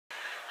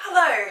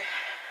Hello,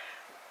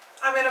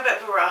 I'm in a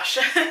bit of a rush.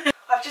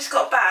 I've just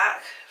got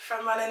back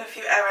from running a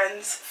few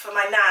errands for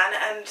my nan,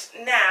 and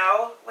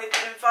now we've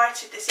been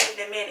invited this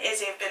evening, me and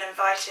Izzy have been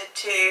invited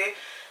to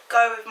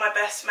go with my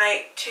best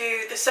mate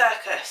to the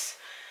circus.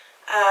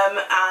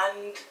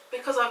 And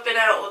because I've been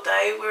out all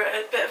day, we're at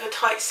a bit of a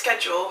tight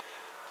schedule.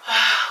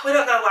 We're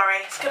not going to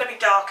worry, it's going to be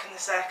dark in the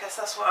circus,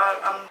 that's what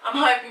I'm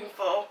hoping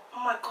for.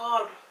 Oh my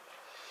god.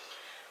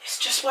 It's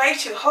just way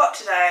too hot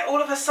today.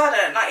 All of a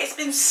sudden, like, it's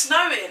been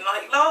snowing.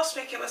 Like last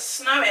week it was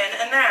snowing,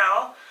 and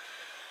now,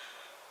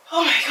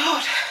 oh my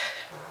god.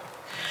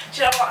 Do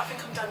you know what? I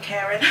think I'm done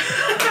caring.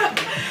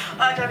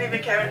 I don't even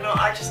care anymore.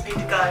 I just need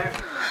to go.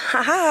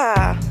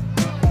 Haha.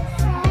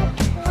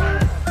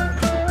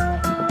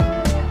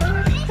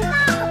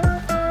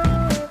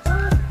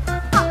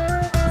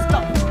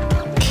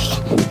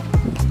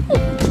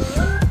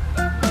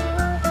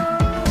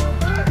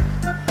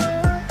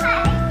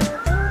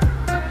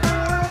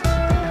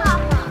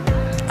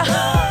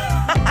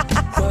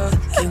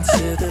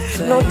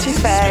 Naughty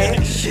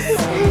face.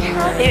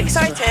 Are you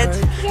excited?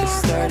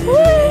 Yeah. Woo!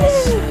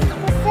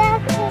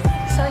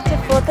 Excited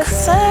for the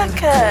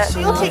circus.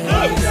 Your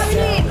tickets.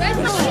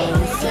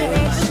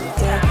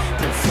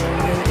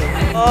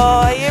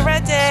 Oh, are you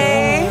ready?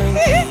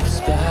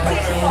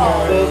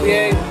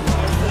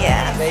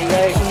 Yeah. There you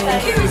go.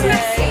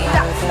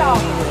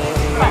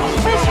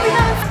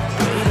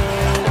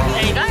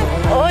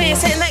 Oh, you're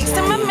sitting next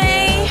to Mummy.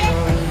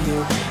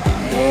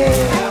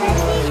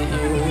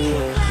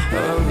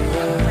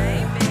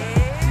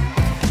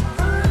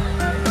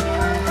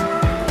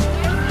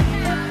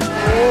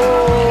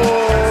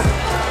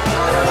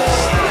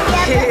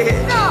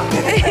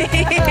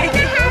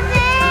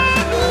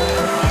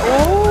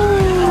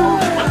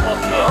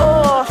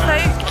 Oh,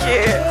 thank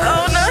you.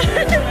 Oh no.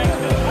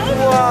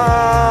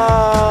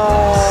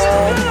 Wow.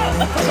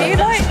 Do you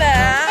like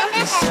that?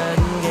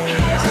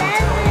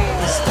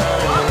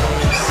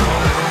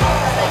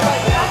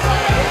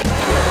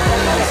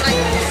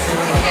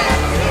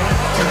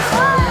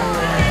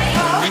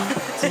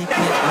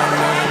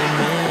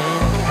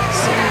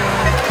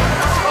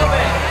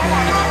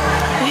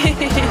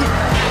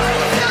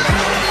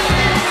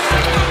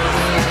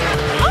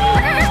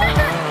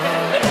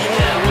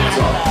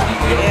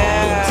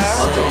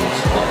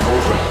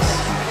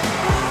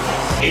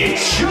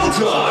 It's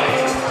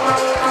showtime!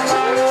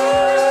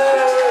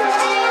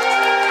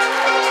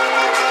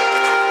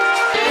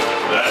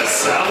 The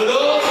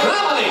Salvador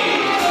family!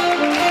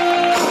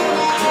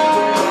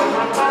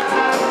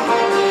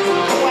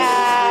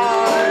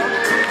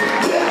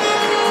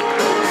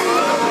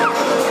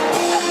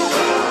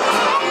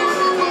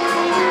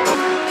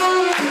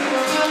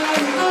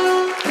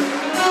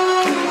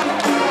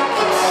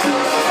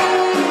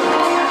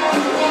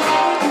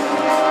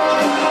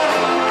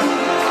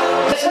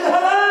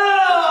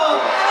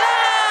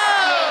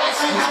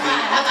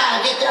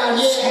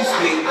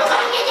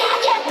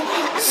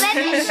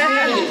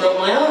 You broke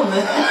my arm.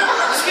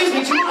 Excuse me,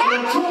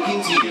 I'm talking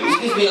to you.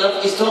 Excuse me,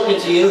 he's talking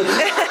to you.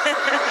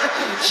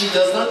 She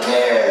does not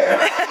care.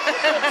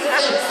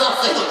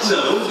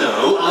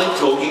 No, I'm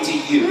talking to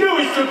you. No,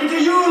 he's talking to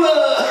you,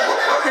 love.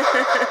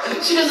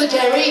 She doesn't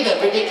care either,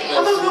 ridiculous.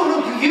 Oh,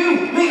 no,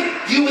 you. Me.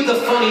 You with the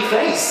funny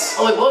face.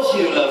 Oh, it was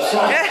you, love,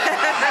 sorry.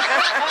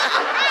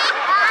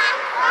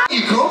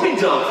 You grew up in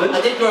Dartford?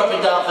 I did grow up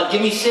in Dartford.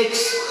 Give me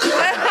 6.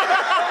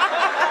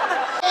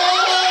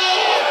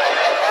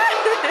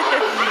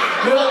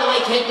 Move out the way,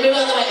 kid. Move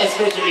out the way.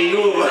 Especially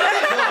you.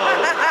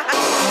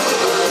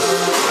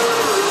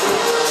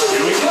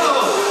 Here we go.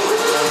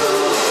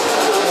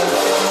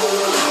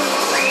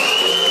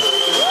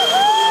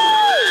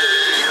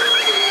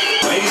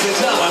 Ladies and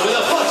gentlemen, with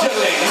a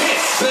fledgling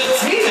Miss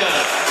Bettina.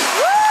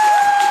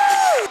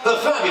 The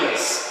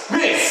fabulous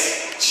Miss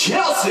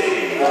Chelsea.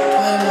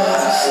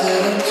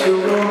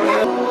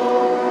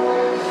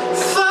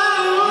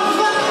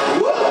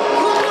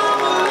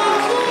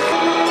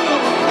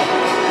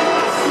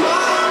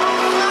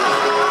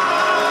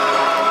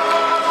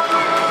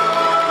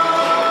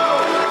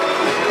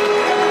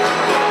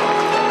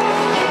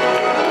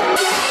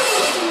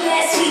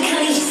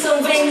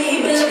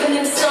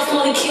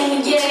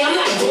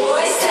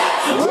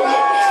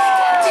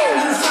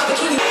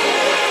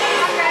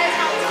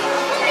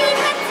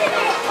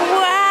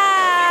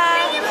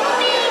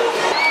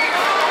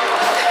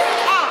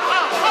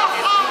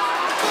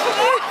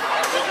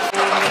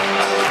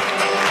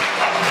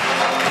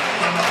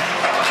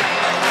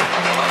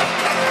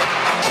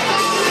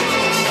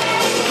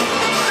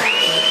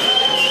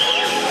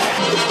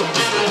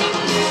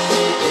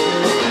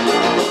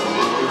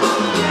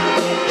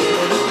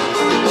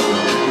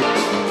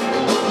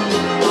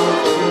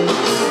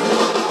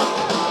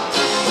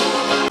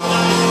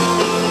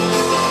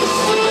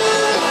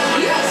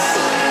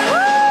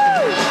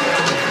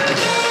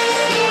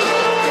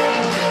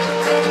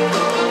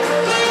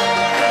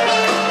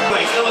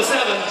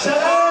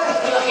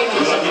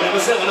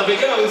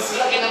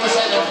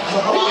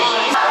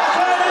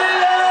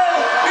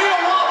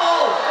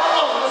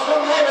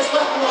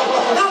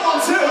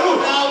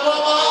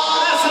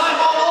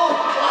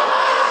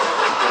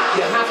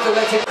 so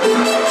let's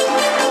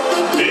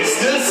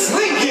Mr.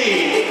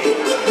 Slinky!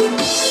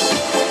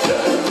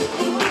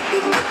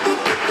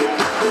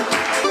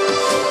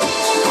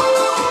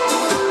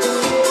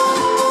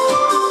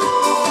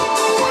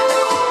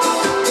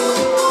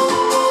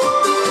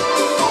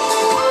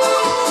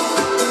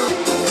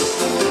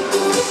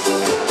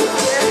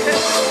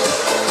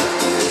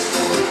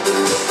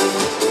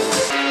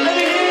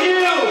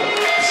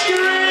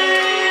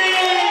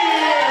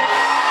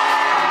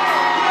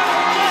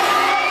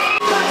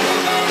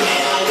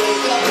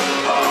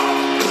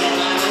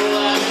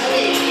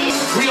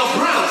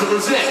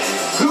 Present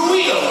the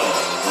Wheel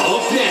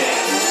of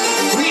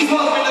Death. Please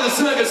welcome into the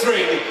circus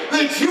ring,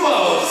 the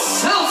duo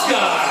South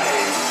Sky.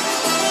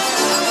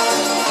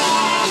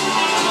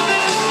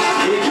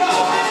 Here we go.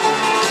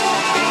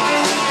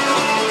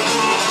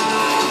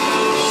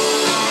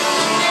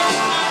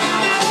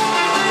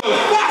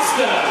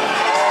 Faster.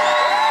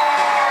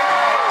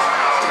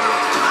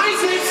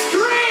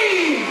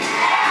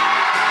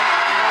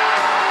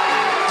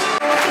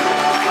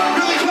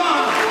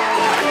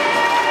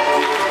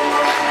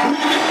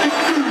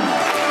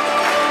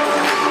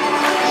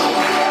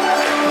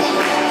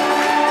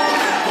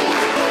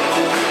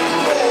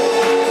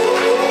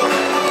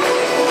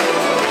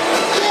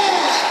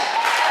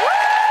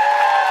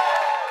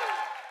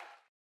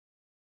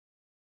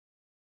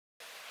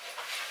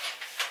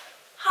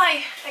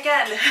 Hi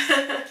again.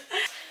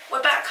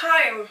 We're back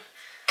home.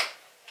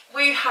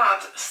 We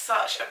had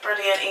such a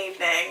brilliant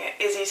evening.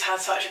 Izzy's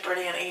had such a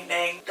brilliant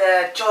evening.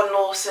 The John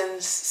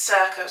Lawson's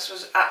Circus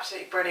was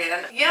absolutely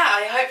brilliant. Yeah,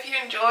 I hope you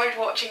enjoyed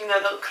watching the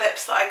little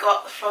clips that I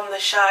got from the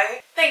show.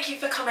 Thank you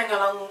for coming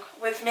along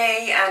with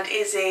me and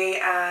Izzy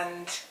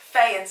and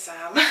Faye and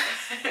Sam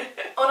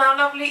on our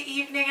lovely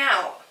evening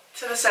out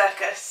to the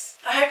circus.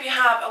 I hope you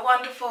have a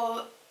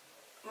wonderful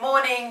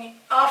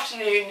morning,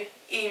 afternoon,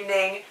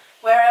 evening,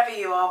 wherever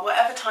you are,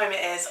 whatever time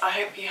it is. I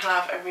hope you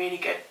have a really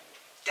good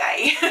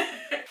day.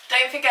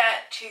 Don't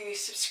forget to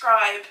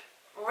subscribe,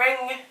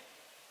 ring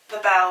the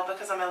bell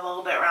because I'm a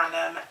little bit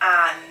random,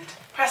 and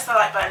press the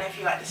like button if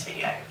you like this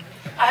video.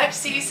 I hope to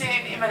see you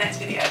soon in my next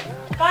video.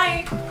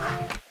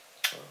 Bye!